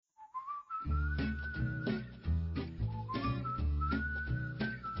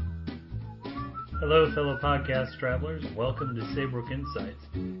Hello, fellow podcast travelers. Welcome to Saybrook Insights,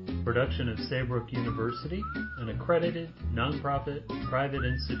 production of Saybrook University, an accredited, nonprofit, private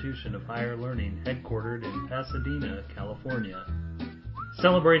institution of higher learning headquartered in Pasadena, California.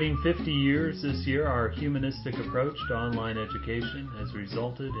 Celebrating 50 years this year, our humanistic approach to online education has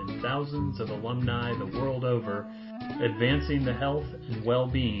resulted in thousands of alumni the world over advancing the health and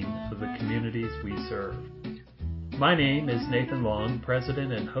well-being of the communities we serve. My name is Nathan Long,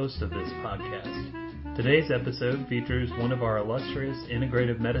 president and host of this podcast. Today's episode features one of our illustrious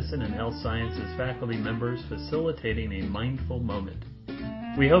integrative medicine and health sciences faculty members facilitating a mindful moment.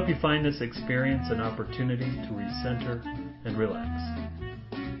 We hope you find this experience an opportunity to recenter and relax.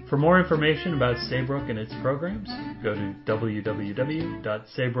 For more information about Saybrook and its programs, go to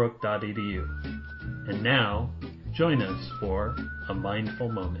www.saybrook.edu. And now, join us for a mindful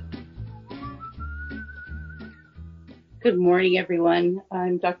moment. Good morning, everyone.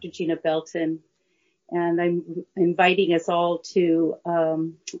 I'm Dr. Gina Belton, and I'm inviting us all to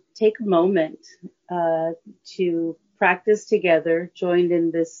take a moment to practice together, joined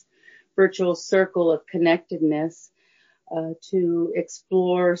in this virtual circle of connectedness, to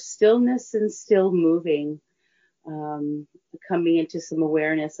explore stillness and still moving, coming into some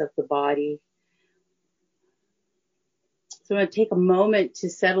awareness of the body. So I'm going to take a moment to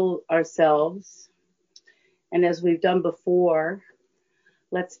settle ourselves. And as we've done before,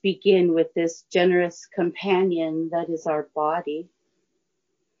 let's begin with this generous companion that is our body.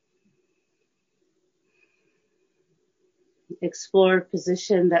 Explore a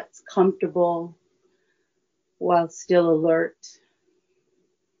position that's comfortable while still alert.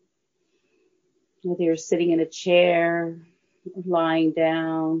 Whether you're sitting in a chair, lying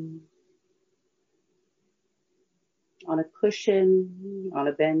down, on a cushion, on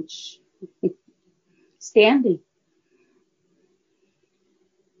a bench, standing.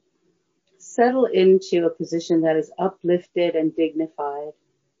 Settle into a position that is uplifted and dignified,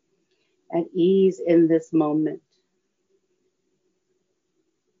 at ease in this moment.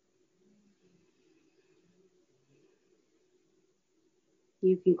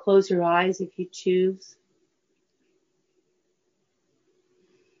 You can close your eyes if you choose.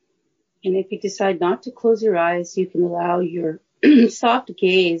 And if you decide not to close your eyes, you can allow your soft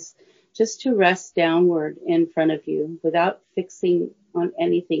gaze just to rest downward in front of you without fixing on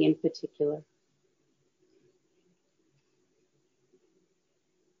anything in particular.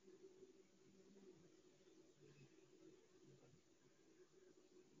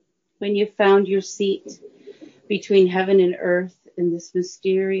 When you've found your seat between heaven and earth in this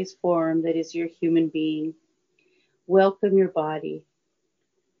mysterious form that is your human being, welcome your body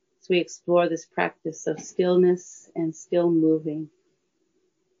as we explore this practice of stillness and still moving.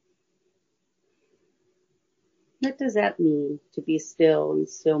 What does that mean, to be still and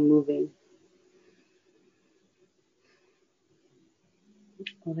still moving?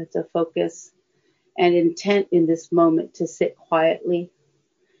 Well, it's a focus and intent in this moment to sit quietly,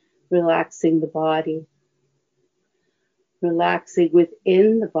 relaxing the body, relaxing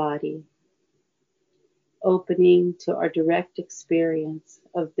within the body, opening to our direct experience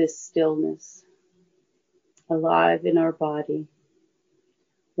of this stillness, alive in our body,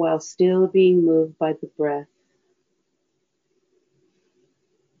 while still being moved by the breath.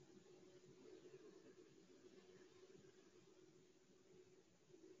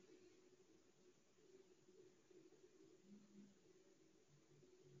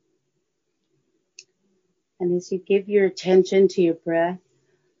 And as you give your attention to your breath,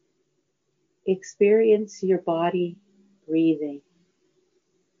 experience your body breathing.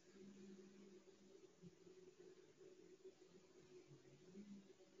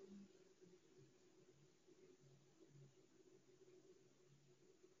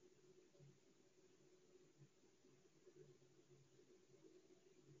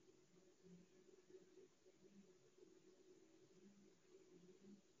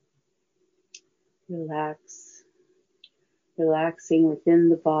 Relaxing within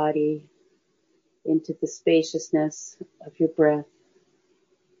the body into the spaciousness of your breath.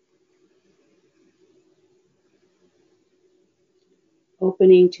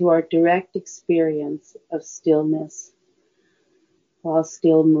 Opening to our direct experience of stillness while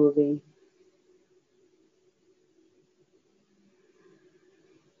still moving.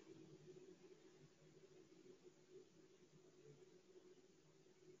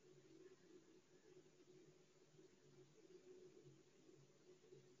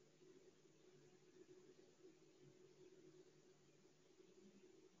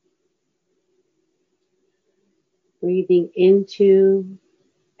 Breathing into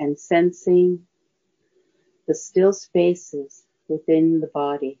and sensing the still spaces within the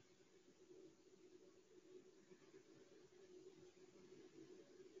body.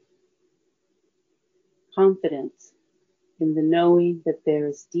 Confidence in the knowing that there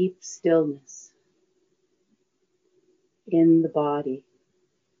is deep stillness in the body,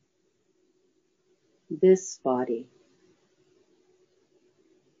 this body,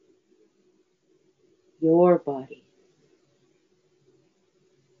 your body.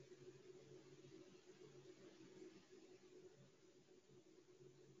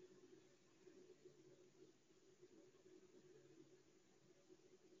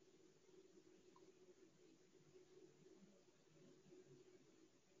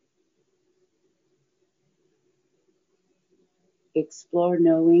 Explore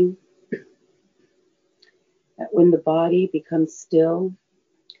knowing that when the body becomes still,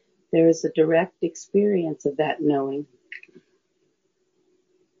 there is a direct experience of that knowing.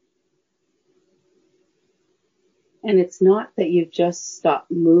 And it's not that you've just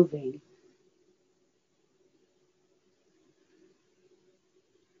stopped moving.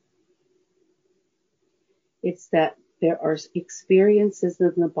 It's that there are experiences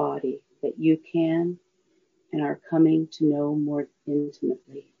in the body that you can and are coming to know more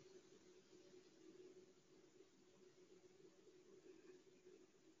intimately.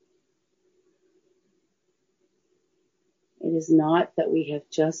 It is not that we have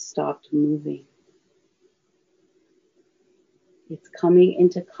just stopped moving. It's coming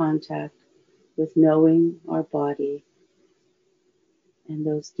into contact with knowing our body and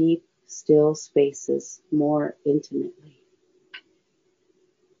those deep, still spaces more intimately.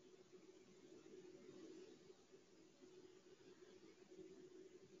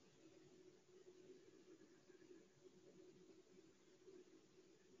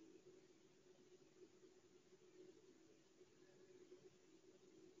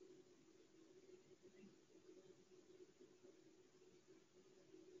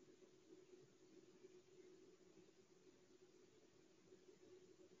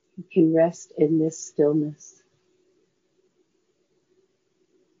 You can rest in this stillness.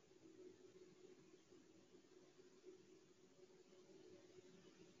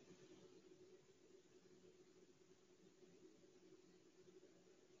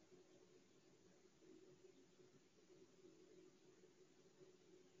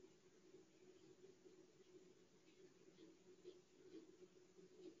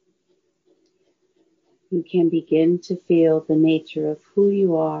 You can begin to feel the nature of who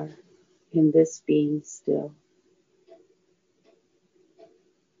you are in this being still.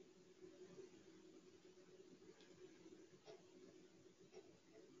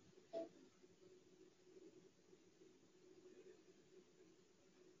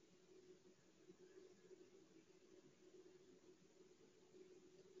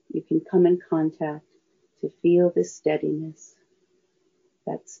 You can come in contact to feel this steadiness,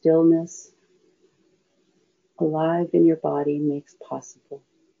 that stillness alive in your body makes possible.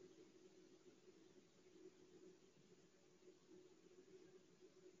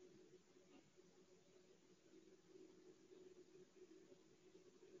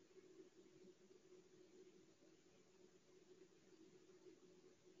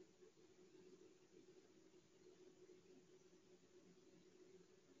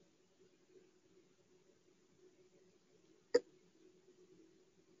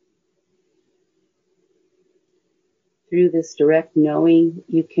 Through this direct knowing,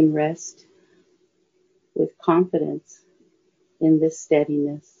 you can rest with confidence in this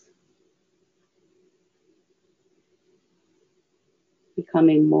steadiness,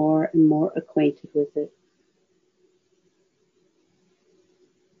 becoming more and more acquainted with it.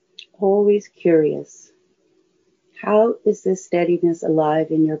 Always curious, how is this steadiness alive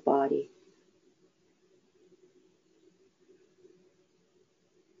in your body?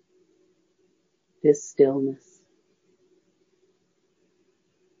 This stillness.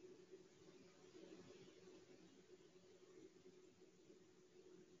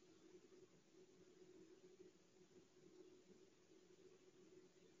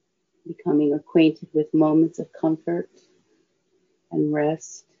 Becoming acquainted with moments of comfort and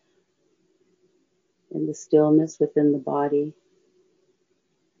rest in the stillness within the body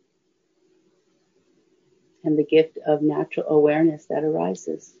and the gift of natural awareness that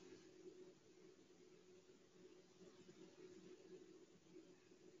arises.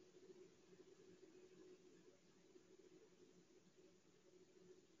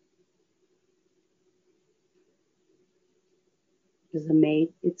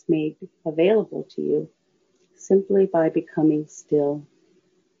 It's made available to you simply by becoming still.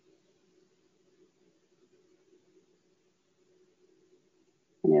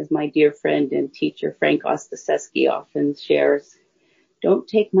 And As my dear friend and teacher Frank Ostaseski often shares, don't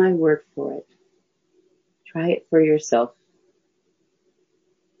take my word for it. Try it for yourself.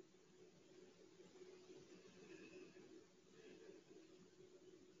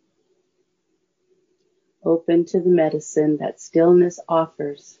 Open to the medicine that stillness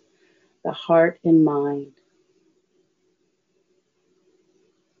offers the heart and mind.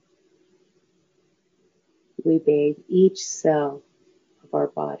 We bathe each cell of our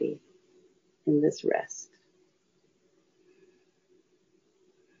body in this rest.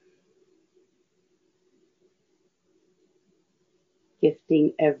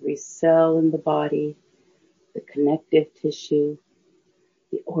 Gifting every cell in the body, the connective tissue,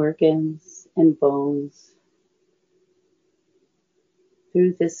 the organs and bones.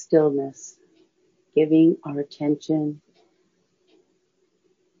 Through this stillness, giving our attention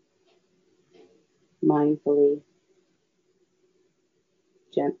mindfully,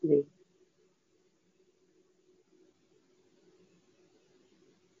 gently.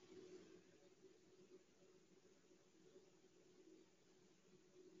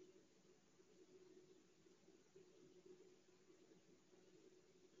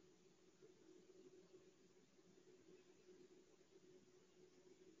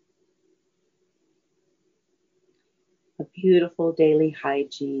 A beautiful daily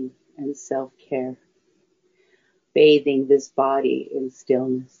hygiene and self-care, bathing this body in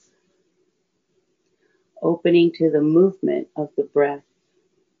stillness, opening to the movement of the breath.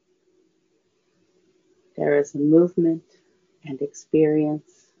 There is a movement and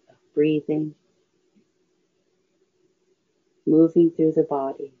experience of breathing, moving through the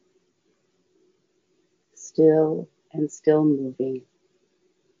body, still and still moving,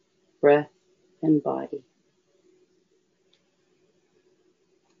 breath and body.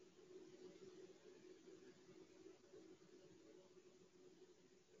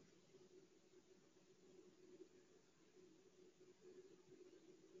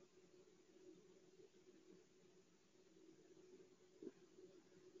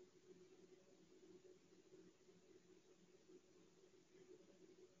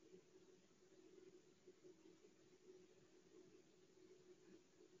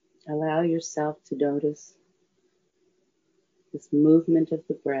 Allow yourself to notice this movement of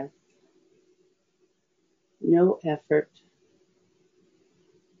the breath. No effort,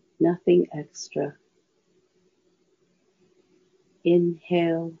 nothing extra.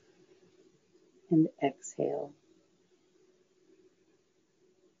 Inhale and exhale.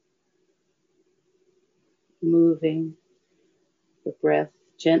 Moving, the breath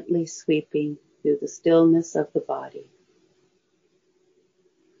gently sweeping through the stillness of the body.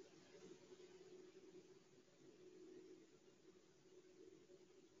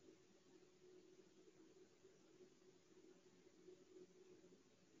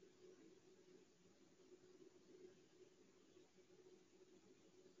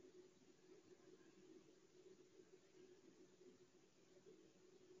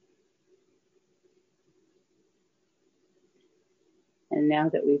 And now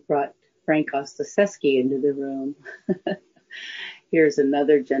that we've brought Frank Ostaseski into the room, here's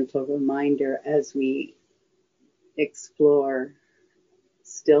another gentle reminder as we explore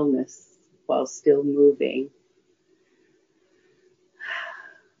stillness while still moving.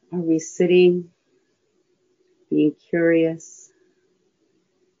 Are we sitting, being curious,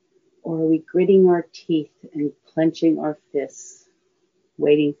 or are we gritting our teeth and clenching our fists,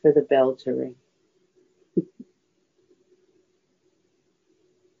 waiting for the bell to ring?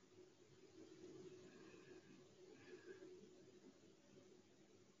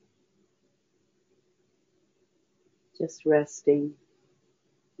 Just resting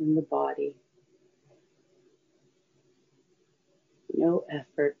in the body. No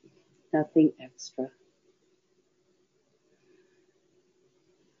effort, nothing extra.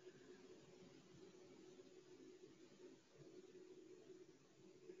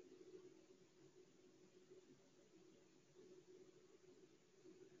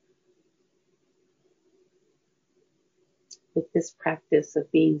 With this practice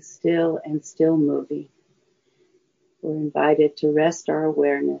of being still and still moving, we're invited to rest our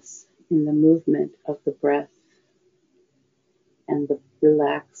awareness in the movement of the breath and the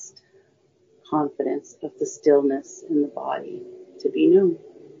relaxed confidence of the stillness in the body to be known.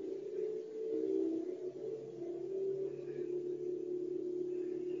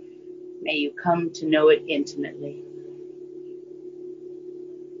 May you come to know it intimately.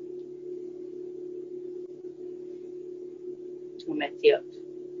 Umetiot.